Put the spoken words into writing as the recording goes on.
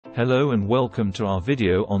Hello and welcome to our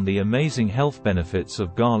video on the amazing health benefits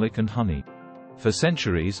of garlic and honey. For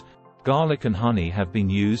centuries, garlic and honey have been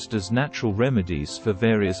used as natural remedies for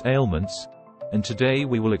various ailments, and today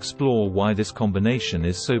we will explore why this combination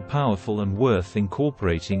is so powerful and worth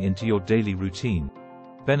incorporating into your daily routine.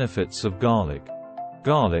 Benefits of garlic.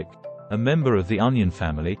 Garlic, a member of the onion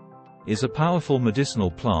family, is a powerful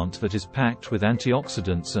medicinal plant that is packed with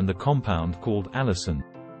antioxidants and a compound called allicin.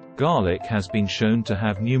 Garlic has been shown to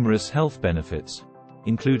have numerous health benefits,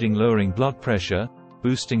 including lowering blood pressure,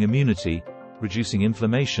 boosting immunity, reducing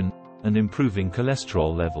inflammation, and improving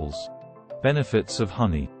cholesterol levels. Benefits of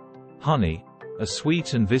honey. Honey, a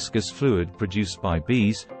sweet and viscous fluid produced by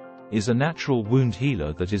bees, is a natural wound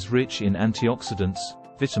healer that is rich in antioxidants,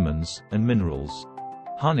 vitamins, and minerals.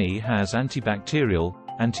 Honey has antibacterial,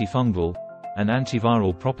 antifungal, and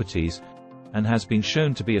antiviral properties, and has been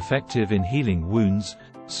shown to be effective in healing wounds,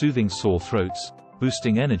 soothing sore throats,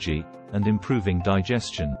 boosting energy, and improving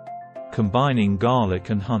digestion. Combining garlic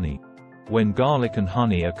and honey. When garlic and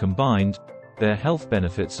honey are combined, their health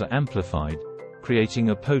benefits are amplified, creating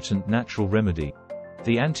a potent natural remedy.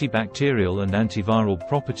 The antibacterial and antiviral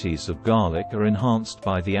properties of garlic are enhanced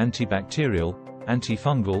by the antibacterial,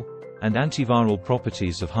 antifungal, and antiviral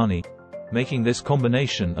properties of honey, making this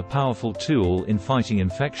combination a powerful tool in fighting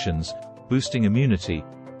infections, boosting immunity,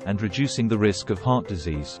 and reducing the risk of heart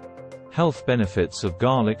disease. Health benefits of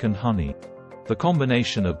garlic and honey. The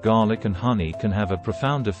combination of garlic and honey can have a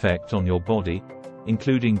profound effect on your body,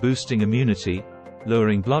 including boosting immunity,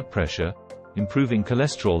 lowering blood pressure, improving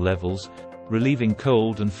cholesterol levels, relieving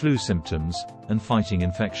cold and flu symptoms, and fighting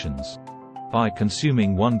infections. By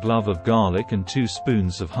consuming 1 glove of garlic and 2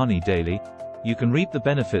 spoons of honey daily, you can reap the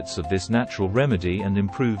benefits of this natural remedy and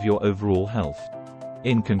improve your overall health.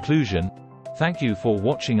 In conclusion, thank you for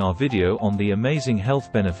watching our video on the amazing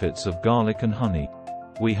health benefits of garlic and honey.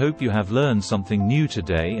 We hope you have learned something new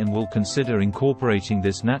today and will consider incorporating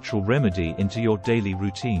this natural remedy into your daily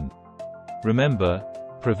routine. Remember,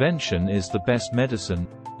 prevention is the best medicine,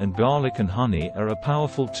 and garlic and honey are a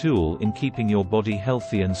powerful tool in keeping your body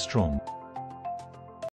healthy and strong.